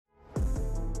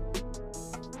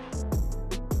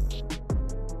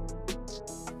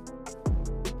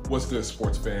What's good,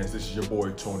 sports fans? This is your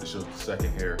boy Tone DeShields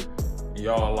second here. And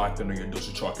y'all are locked into your dose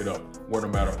of Chalk It Up. Where no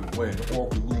matter if we win or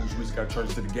if we lose, we just got to turn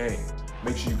to the game.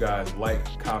 Make sure you guys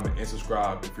like, comment, and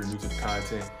subscribe if you're new to the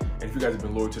content. And if you guys have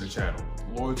been loyal to the channel,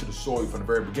 loyal to the soil from the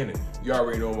very beginning, you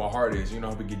already know what my heart is. You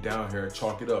know how we get down here and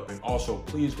chalk it up. And also,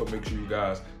 please go make sure you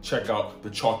guys check out the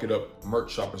Chalk It Up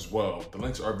merch shop as well. The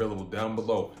links are available down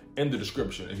below in the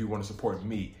description if you want to support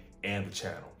me and the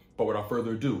channel. But without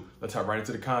further ado, let's hop right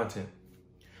into the content.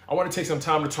 I want to take some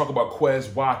time to talk about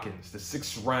Quez Watkins, the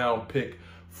 6th round pick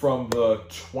from the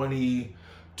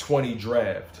 2020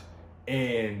 draft.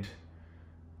 And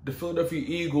the Philadelphia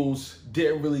Eagles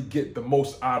didn't really get the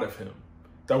most out of him.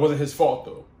 That wasn't his fault,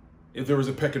 though. If there was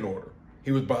a pecking order,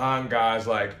 he was behind guys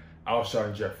like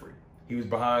Alshon Jeffrey. He was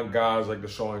behind guys like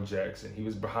DeShaun Jackson. He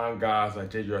was behind guys like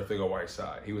J.J.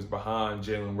 Arcega-Whiteside. He was behind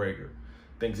Jalen Reagor,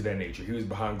 things of that nature. He was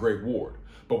behind Greg Ward.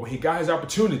 But when he got his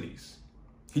opportunities,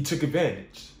 he took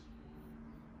advantage.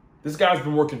 This guy's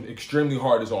been working extremely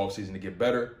hard this offseason to get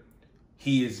better.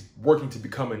 He is working to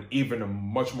become a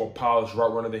much more polished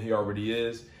route runner than he already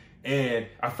is. And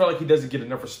I felt like he doesn't get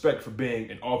enough respect for being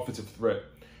an offensive threat.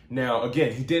 Now,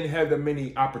 again, he didn't have that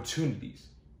many opportunities.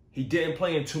 He didn't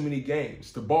play in too many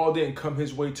games. The ball didn't come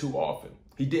his way too often.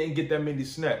 He didn't get that many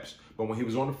snaps. But when he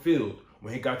was on the field,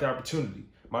 when he got the opportunity,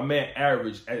 my man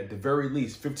averaged at the very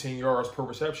least 15 yards per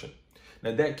reception.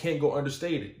 Now, that can't go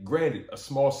understated. Granted, a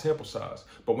small sample size.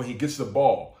 But when he gets the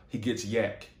ball, he gets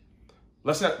yak.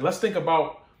 Let's think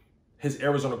about his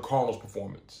Arizona Cardinals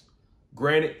performance.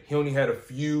 Granted, he only had a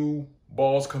few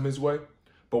balls come his way.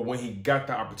 But when he got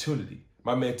the opportunity,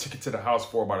 my man took it to the house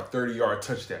for about a 30-yard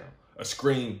touchdown. A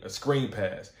screen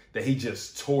pass that he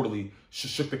just totally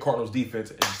shook the Cardinals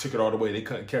defense and just took it all the way. They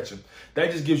couldn't catch him.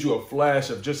 That just gives you a flash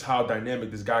of just how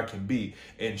dynamic this guy can be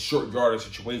in short yardage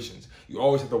situations. You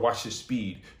always have to watch his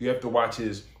speed. You have to watch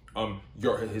his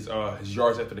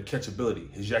yards after the catch ability,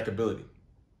 his yak ability.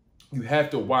 You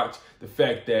have to watch the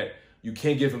fact that you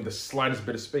can't give him the slightest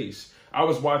bit of space. I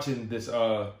was watching this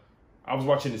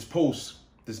post,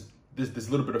 this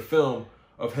little bit of film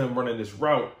of him running this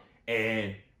route,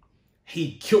 and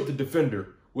he killed the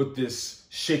defender with this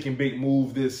shake and bake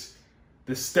move, this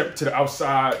step to the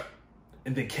outside,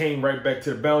 and then came right back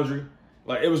to the boundary.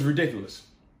 Like, it was ridiculous.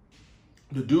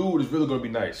 The dude is really going to be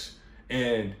nice.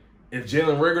 And if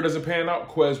Jalen Reagor doesn't pan out,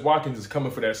 Quez Watkins is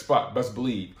coming for that spot. Best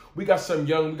believe. We got some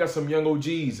young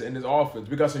OGs in this offense.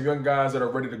 We got some young guys that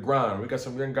are ready to grind. We got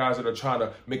some young guys that are trying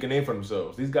to make a name for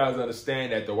themselves. These guys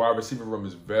understand that the wide receiver room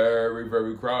is very,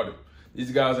 very crowded.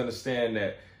 These guys understand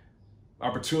that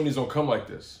opportunities don't come like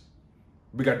this.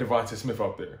 We got Devontae Smith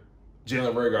out there,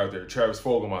 Jalen Reagor out there, Travis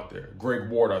Fulgham out there, Greg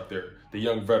Ward out there, the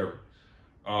young veteran.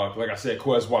 Like I said,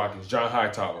 Quez Watkins, John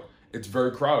Hightower. It's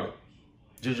very crowded.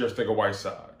 J.J.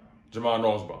 Arcega-Whiteside, Jamal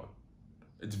Osborne.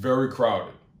 It's very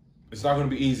crowded. It's not going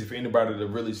to be easy for anybody to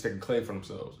really stick a claim for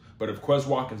themselves. But if Quez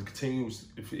Watkins continues,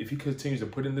 if he continues to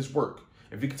put in this work,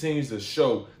 if he continues to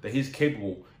show that he's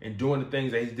capable in doing the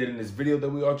things that he did in this video that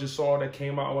we all just saw that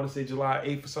came out, I want to say July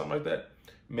 8th or something like that,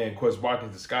 man, Quez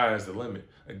Watkins, the sky is the limit.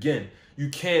 Again, you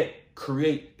can't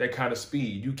create that kind of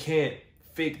speed. You can't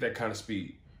fake that kind of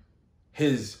speed.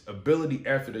 His ability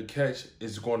after the catch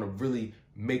is going to really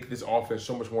make this offense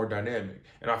so much more dynamic.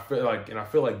 And I feel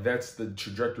like that's the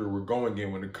trajectory we're going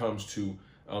in when it comes to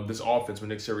this offense with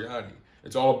Nick Sirianni.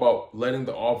 It's all about letting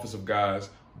the offensive guys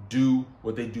do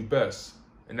what they do best.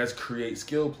 And that's create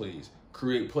skill plays,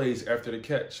 create plays after the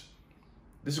catch.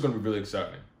 This is going to be really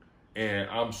exciting. And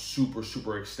I'm super,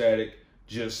 super ecstatic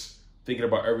just thinking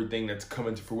about everything that's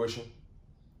coming to fruition.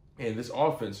 And this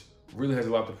offense really has a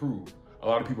lot to prove. A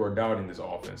lot of people are doubting this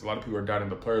offense. A lot of people are doubting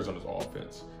the players on this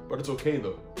offense. But it's okay,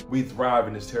 though. We thrive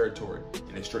in this territory,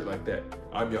 and it's straight like that.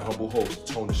 I'm your humble host,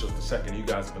 Tone DeShields II. You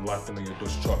guys have been locked into your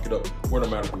dose of Chalk It Up. Where no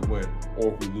matter if we win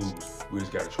or if we lose, we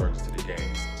just got to charge it to the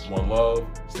game. One love,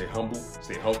 stay humble,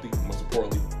 stay healthy, and most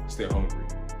importantly, stay hungry.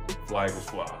 Fly Eagles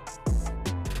fly.